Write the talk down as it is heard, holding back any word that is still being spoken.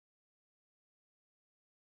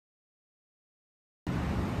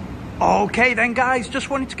Okay then guys, just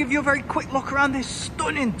wanted to give you a very quick look around this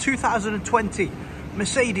stunning 2020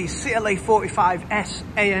 Mercedes CLA45s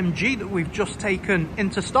AMG that we've just taken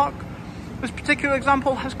into stock. This particular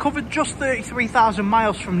example has covered just 33,000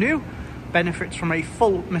 miles from new, benefits from a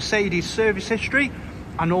full Mercedes service history,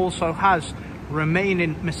 and also has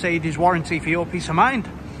remaining Mercedes warranty for your peace of mind.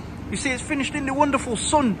 You see, it's finished in the wonderful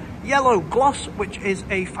sun yellow gloss, which is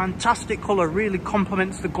a fantastic colour, really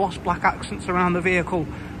complements the gloss black accents around the vehicle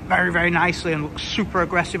very nicely and looks super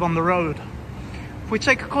aggressive on the road. If we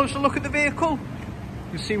take a closer look at the vehicle,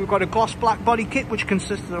 you see we've got a gloss black body kit which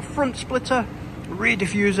consists of a front splitter, rear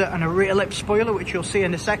diffuser and a rear lip spoiler, which you'll see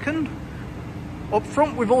in a second. Up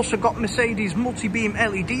front we've also got Mercedes multi-beam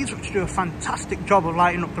LEDs which do a fantastic job of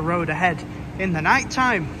lighting up the road ahead in the night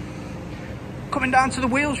time. Coming down to the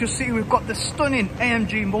wheels, you'll see we've got the stunning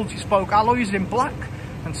AMG multi-spoke alloys in black,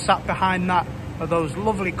 and sat behind that are those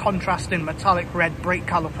lovely contrasting metallic red brake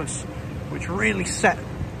calipers which really set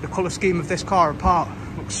the colour scheme of this car apart.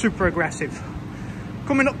 Looks super aggressive.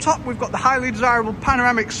 Coming up top we've got the highly desirable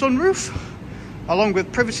panoramic sunroof along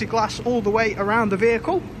with privacy glass all the way around the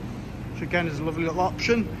vehicle, which again is a lovely little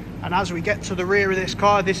option. And as we get to the rear of this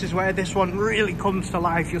car, this is where this one really comes to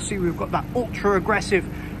life. You'll see we've got that ultra aggressive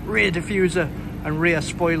rear diffuser and rear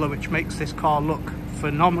spoiler which makes this car look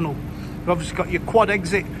phenomenal. You've obviously got your quad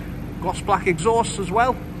exit gloss black exhaust as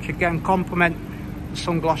well, which again complement the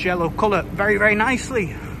sun gloss yellow colour very nicely.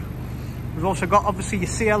 We've also got obviously your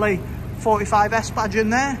CLA45s badge in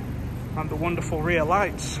there and the wonderful rear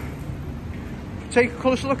lights. If you take a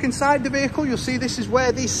closer look inside the vehicle, you'll see this is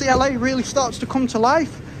where the CLA really starts to come to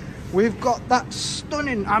life. We've got that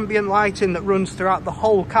stunning ambient lighting that runs throughout the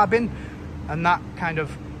whole cabin, and that kind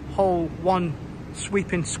of whole one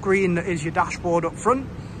sweeping screen that is your dashboard up front.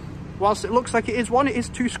 Whilst it looks like it is one, it is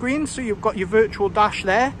two screens. So you've got your virtual dash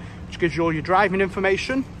there, which gives you all your driving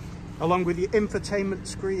information, along with your infotainment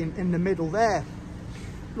screen in the middle there.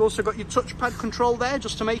 You've also got your touchpad control there,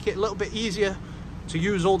 just to make it a little bit easier to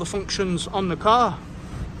use all the functions on the car.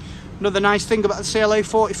 Another nice thing about the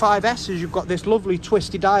CLA45s is you've got this lovely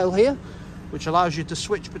twisty dial here, which allows you to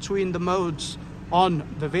switch between the modes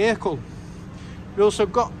on the vehicle. You've also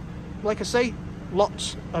got, like I say,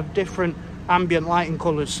 lots of different ambient lighting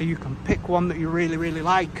colours, so you can pick one that you really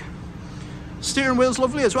like. Steering wheel's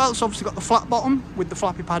lovely as well. It's obviously got the flat bottom with the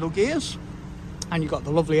flappy paddle gears, and you've got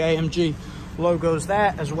the lovely AMG logos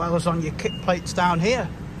there, as well as on your kick plates down here.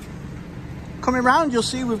 Coming round, you'll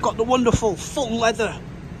see we've got the wonderful full leather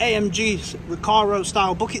AMG Recaro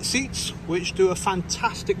style bucket seats, which do a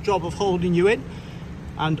fantastic job of holding you in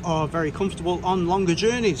and are very comfortable on longer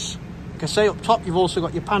journeys. Like I say, up top you've also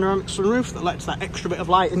got your panoramic sunroof that lets that extra bit of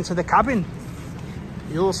light into the cabin.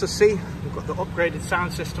 You also see we've got the upgraded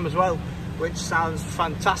sound system as well, which sounds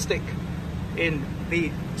fantastic in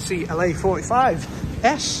the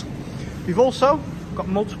CLA45s. You've also got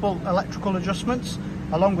multiple electrical adjustments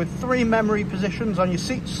along with 3 memory positions on your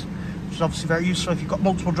seats, which is obviously very useful if you've got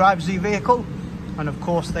multiple drivers of your vehicle, and of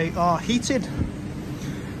course they are heated.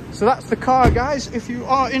 So that's the car, guys. If you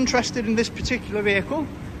are interested in this particular vehicle,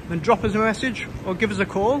 then drop us a message or give us a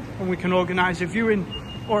call and we can organise a viewing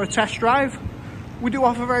or a test drive. We do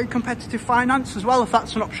offer very competitive finance as well, if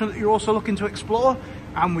that's an option that you're also looking to explore,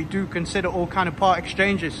 and we do consider all kind of part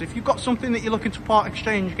exchanges. So if you've got something that you're looking to part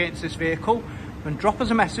exchange against this vehicle, then drop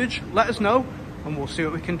us a message, let us know, and we'll see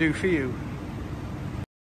what we can do for you.